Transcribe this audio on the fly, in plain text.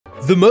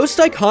The most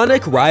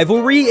iconic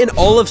rivalry in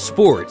all of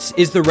sports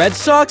is the Red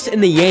Sox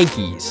and the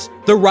Yankees.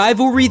 The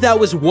rivalry that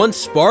was once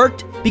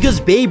sparked because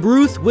Babe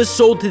Ruth was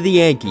sold to the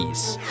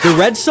Yankees. The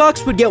Red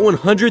Sox would get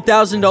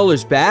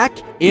 $100,000 back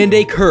and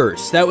a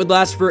curse that would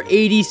last for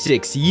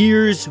 86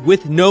 years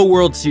with no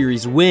World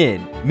Series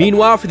win.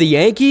 Meanwhile, for the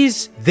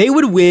Yankees, they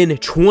would win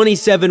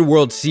 27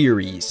 World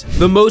Series,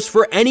 the most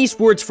for any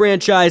sports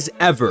franchise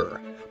ever.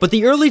 But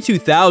the early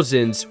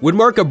 2000s would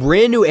mark a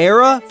brand new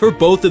era for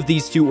both of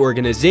these two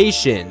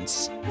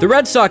organizations. The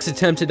Red Sox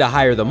attempted to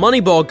hire the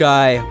Moneyball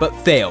guy, but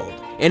failed,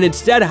 and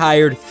instead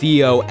hired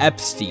Theo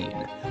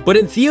Epstein. But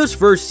in Theo's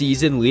first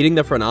season leading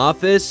the front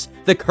office,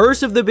 the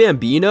curse of the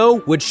Bambino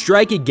would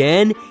strike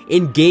again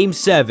in Game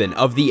 7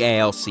 of the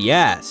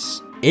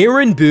ALCS.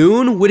 Aaron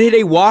Boone would hit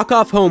a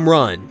walk-off home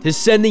run to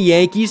send the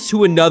Yankees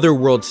to another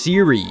World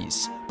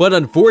Series. But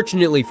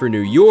unfortunately for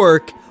New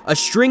York, a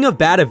string of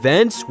bad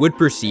events would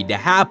proceed to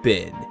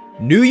happen.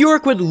 New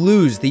York would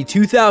lose the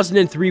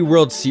 2003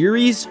 World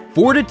Series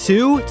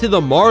 4-2 to the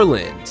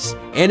Marlins,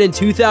 and in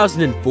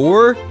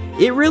 2004,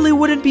 it really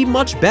wouldn't be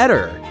much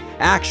better.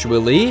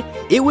 Actually,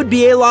 it would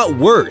be a lot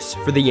worse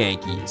for the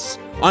Yankees.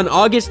 On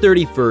August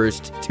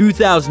 31st,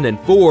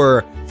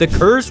 2004, the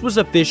curse was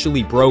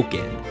officially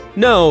broken.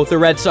 No, the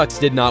Red Sox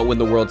did not win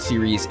the World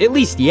Series, at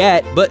least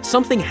yet, but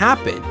something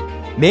happened.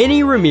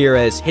 Manny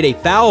Ramirez hit a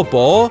foul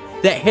ball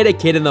that hit a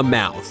kid in the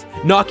mouth,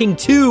 knocking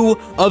 2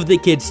 of the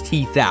kid's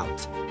teeth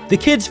out. The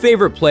kid's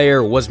favorite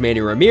player was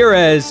Manny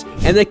Ramirez,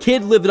 and the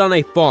kid lived on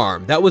a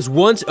farm that was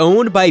once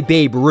owned by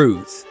Babe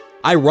Ruth.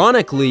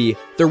 Ironically,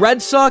 the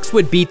Red Sox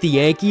would beat the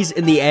Yankees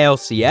in the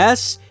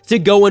ALCS to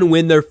go and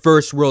win their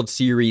first World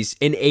Series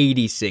in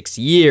 86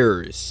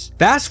 years.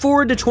 Fast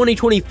forward to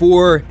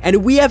 2024,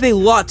 and we have a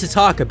lot to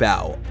talk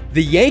about.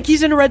 The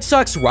Yankees and Red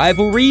Sox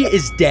rivalry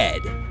is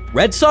dead.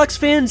 Red Sox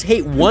fans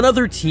hate one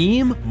other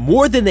team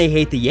more than they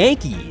hate the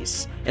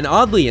Yankees. And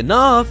oddly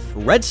enough,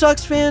 Red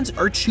Sox fans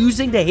are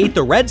choosing to hate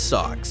the Red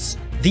Sox.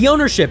 The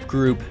ownership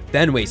group,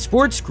 Fenway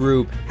Sports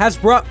Group, has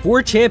brought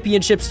 4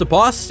 championships to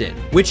Boston,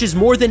 which is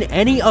more than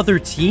any other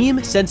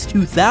team since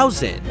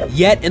 2000.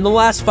 Yet, in the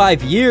last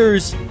 5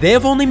 years, they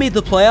have only made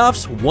the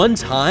playoffs 1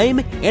 time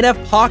and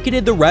have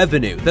pocketed the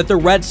revenue that the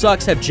Red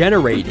Sox have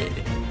generated.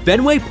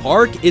 Fenway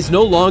Park is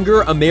no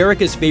longer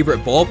America's favorite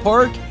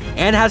ballpark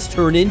and has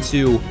turned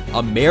into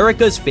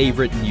America's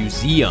favorite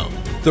museum.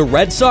 The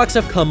Red Sox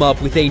have come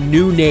up with a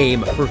new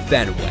name for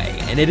Fenway,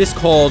 and it is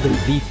called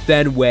the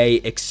Fenway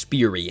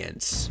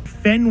Experience.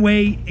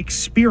 Fenway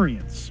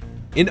Experience.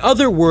 In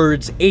other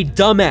words, a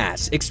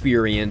dumbass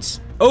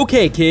experience.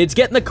 Okay, kids,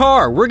 get in the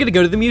car. We're gonna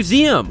go to the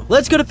museum.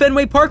 Let's go to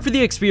Fenway Park for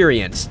the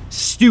experience.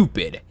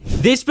 Stupid.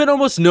 They spent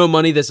almost no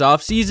money this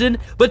offseason,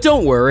 but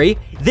don't worry,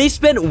 they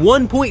spent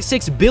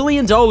 $1.6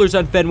 billion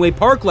on Fenway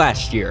Park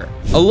last year.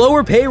 A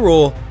lower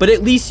payroll, but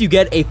at least you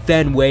get a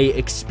Fenway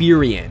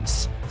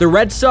experience. The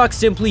Red Sox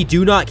simply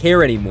do not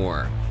care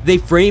anymore. They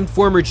framed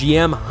former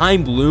GM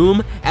Chaim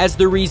Bloom as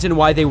the reason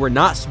why they were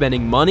not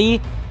spending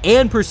money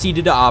and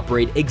proceeded to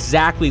operate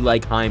exactly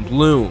like Chaim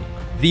Bloom.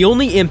 The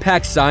only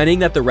impact signing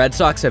that the Red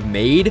Sox have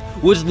made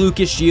was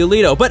Lucas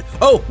Giolito, but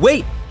oh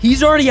wait,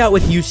 he's already out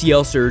with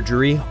UCL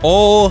surgery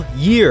all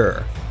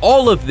year.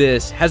 All of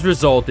this has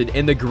resulted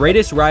in the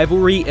greatest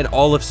rivalry in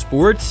all of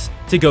sports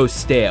to go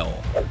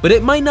stale. But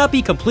it might not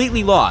be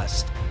completely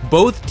lost.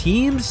 Both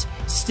teams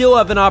still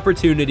have an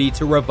opportunity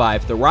to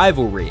revive the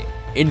rivalry.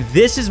 And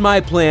this is my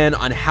plan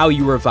on how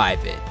you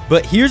revive it.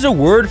 But here's a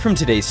word from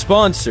today's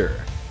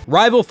sponsor,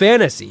 Rival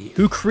Fantasy,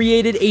 who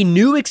created a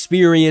new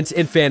experience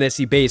in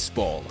fantasy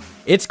baseball.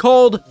 It's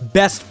called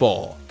Best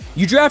Ball.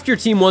 You draft your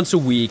team once a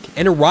week,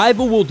 and a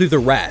rival will do the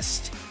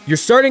rest. Your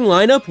starting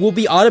lineup will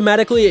be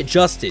automatically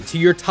adjusted to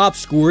your top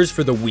scorers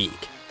for the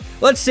week.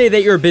 Let's say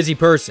that you're a busy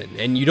person,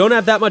 and you don't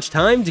have that much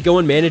time to go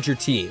and manage your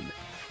team.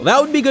 Well,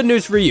 that would be good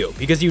news for you,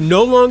 because you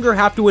no longer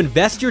have to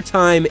invest your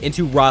time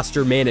into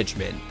roster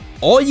management.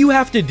 All you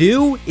have to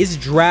do is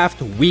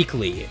draft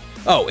weekly.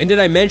 Oh, and did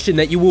I mention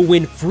that you will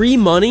win free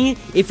money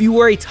if you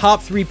are a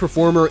top 3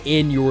 performer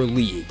in your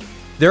league?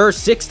 There are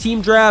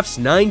 6-team drafts,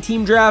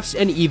 9-team drafts,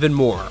 and even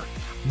more.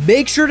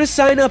 Make sure to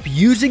sign up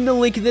using the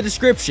link in the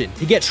description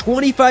to get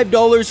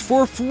 $25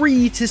 for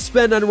free to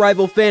spend on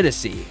Rival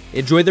Fantasy.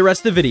 Enjoy the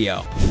rest of the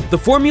video. The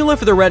formula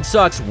for the Red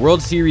Sox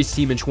World Series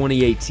team in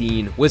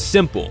 2018 was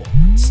simple.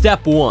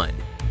 Step 1.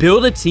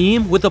 Build a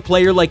team with a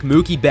player like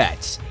Mookie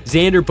Betts,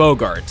 Xander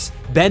Bogaerts,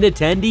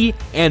 Benintendi,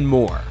 and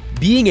more.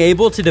 Being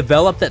able to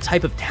develop that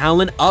type of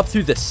talent up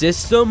through the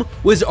system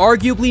was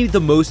arguably the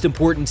most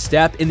important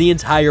step in the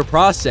entire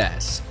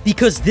process,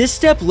 because this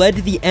step led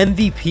to the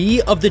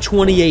MVP of the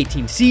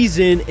 2018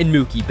 season in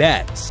Mookie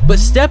Betts. But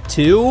step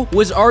 2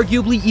 was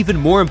arguably even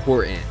more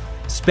important.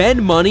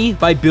 Spend money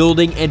by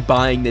building and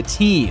buying the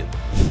team.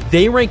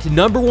 They ranked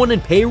 #1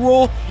 in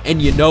payroll, and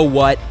you know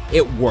what?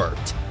 It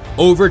worked.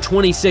 Over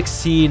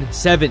 2016,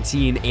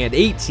 17, and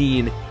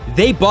 18,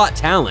 they bought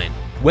talent.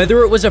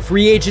 Whether it was a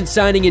free agent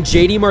signing in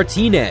JD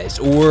Martinez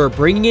or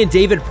bringing in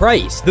David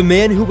Price, the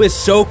man who was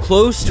so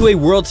close to a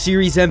World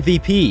Series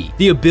MVP,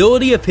 the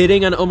ability of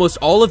hitting on almost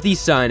all of these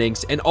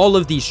signings and all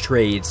of these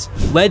trades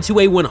led to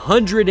a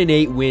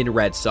 108-win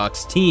Red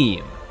Sox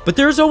team. But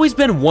there's always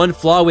been one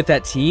flaw with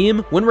that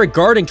team when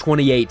regarding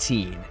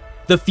 2018.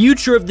 The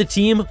future of the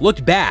team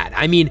looked bad.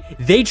 I mean,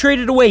 they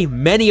traded away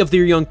many of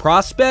their young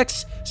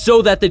prospects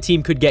so that the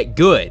team could get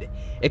good.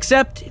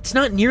 Except, it's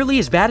not nearly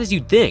as bad as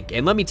you'd think,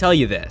 and let me tell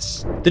you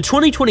this. The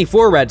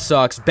 2024 Red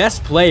Sox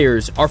best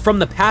players are from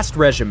the past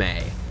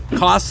resume.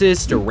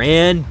 Casas,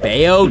 Duran,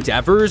 Bayo,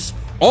 Devers,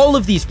 all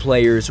of these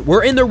players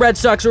were in the Red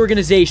Sox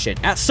organization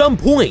at some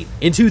point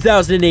in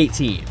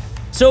 2018.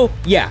 So,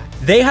 yeah,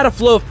 they had a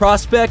flow of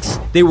prospects,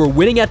 they were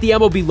winning at the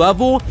MLB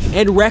level,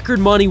 and record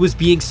money was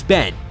being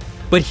spent.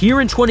 But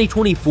here in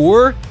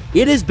 2024,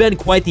 it has been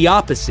quite the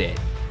opposite.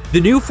 The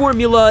new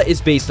formula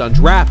is based on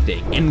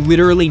drafting and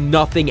literally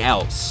nothing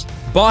else.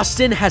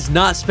 Boston has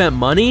not spent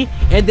money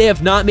and they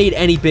have not made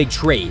any big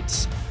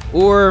trades.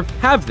 Or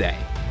have they?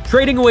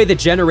 Trading away the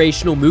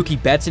generational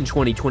Mookie Betts in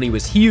 2020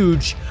 was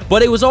huge,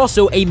 but it was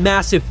also a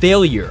massive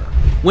failure.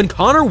 When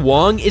Connor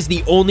Wong is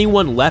the only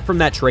one left from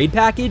that trade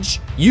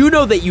package, you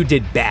know that you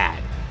did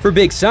bad. For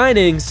big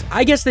signings,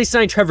 I guess they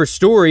signed Trevor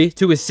Story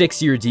to a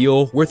 6-year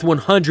deal worth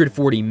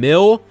 $140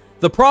 million.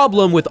 The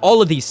problem with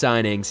all of these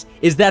signings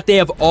is that they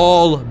have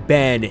all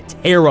been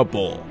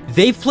terrible.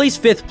 They've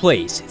placed 5th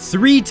place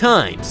 3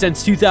 times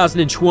since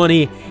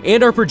 2020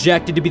 and are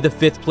projected to be the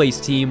 5th place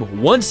team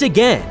once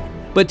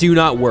again. But do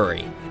not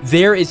worry,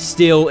 there is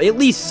still at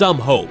least some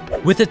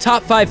hope. With the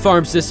top 5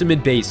 farm system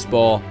in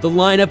baseball, the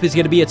lineup is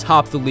going to be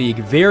atop the league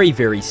very,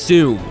 very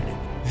soon.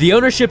 The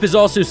ownership has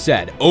also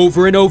said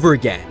over and over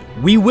again,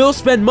 we will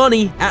spend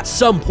money at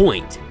some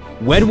point.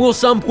 When will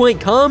some point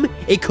come?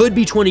 It could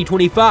be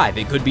 2025,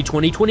 it could be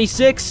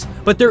 2026,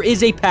 but there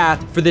is a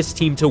path for this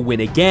team to win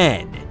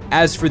again.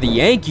 As for the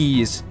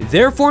Yankees,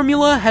 their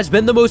formula has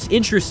been the most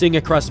interesting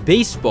across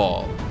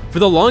baseball. For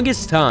the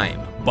longest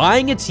time,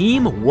 buying a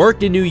team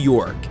worked in New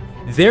York.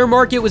 Their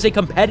market was a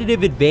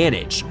competitive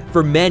advantage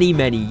for many,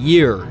 many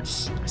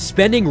years,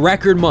 spending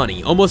record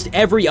money almost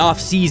every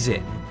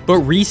offseason. But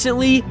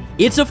recently,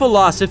 it's a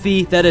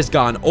philosophy that has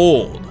gone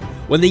old.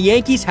 When the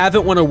Yankees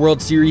haven't won a World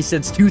Series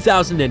since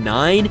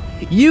 2009,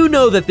 you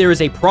know that there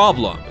is a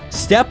problem.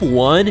 Step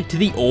 1 to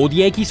the old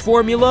Yankees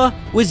formula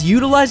was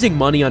utilizing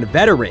money on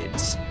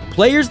veterans.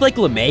 Players like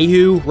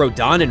LeMahieu,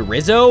 Rodon, and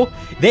Rizzo,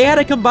 they had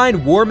a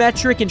combined WAR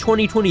metric in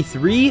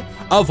 2023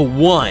 of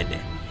 1.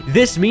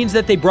 This means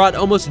that they brought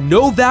almost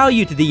no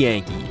value to the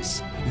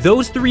Yankees.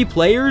 Those 3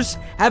 players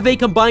have a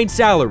combined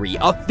salary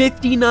of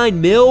 $59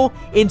 million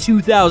in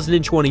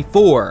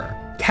 2024.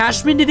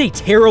 Cashman did a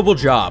terrible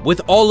job with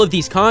all of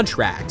these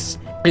contracts,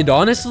 and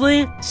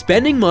honestly,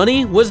 spending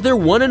money was their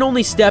one and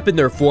only step in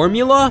their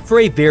formula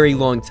for a very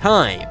long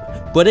time.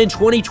 But in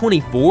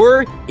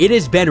 2024, it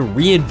has been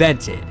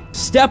reinvented.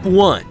 Step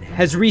 1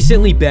 has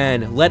recently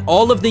been let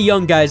all of the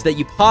young guys that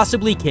you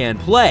possibly can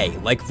play,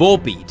 like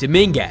Volpe,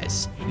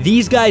 Dominguez.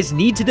 These guys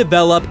need to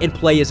develop and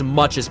play as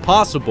much as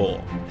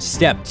possible.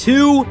 Step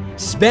 2,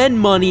 spend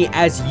money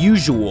as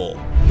usual.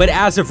 But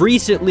as of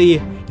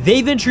recently,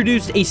 they've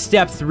introduced a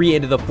step 3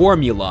 into the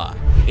formula.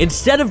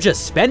 Instead of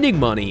just spending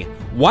money,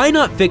 why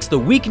not fix the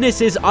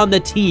weaknesses on the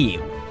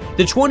team?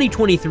 The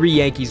 2023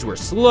 Yankees were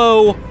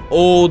slow,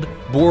 old,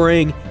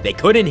 boring, they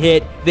couldn't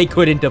hit, they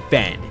couldn't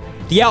defend.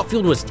 The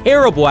outfield was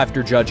terrible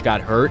after Judge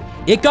got hurt.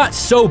 It got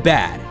so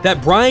bad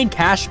that Brian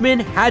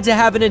Cashman had to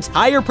have an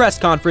entire press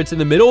conference in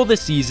the middle of the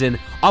season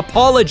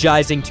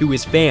apologizing to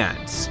his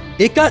fans.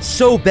 It got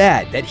so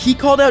bad that he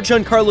called out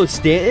Giancarlo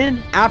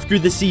Stanton after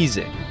the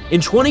season. In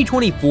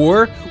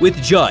 2024,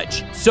 with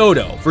Judge,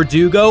 Soto,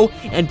 Verdugo,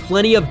 and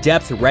plenty of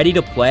depth ready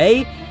to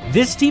play,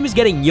 this team is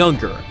getting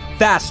younger,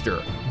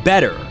 faster,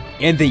 better.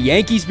 And the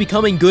Yankees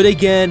becoming good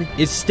again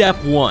is step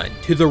 1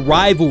 to the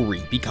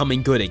rivalry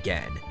becoming good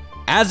again.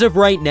 As of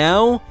right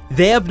now,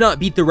 they have not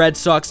beat the Red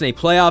Sox in a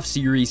playoff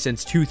series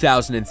since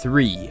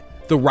 2003.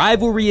 The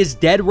rivalry is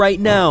dead right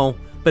now,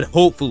 but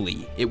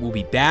hopefully it will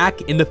be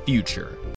back in the future.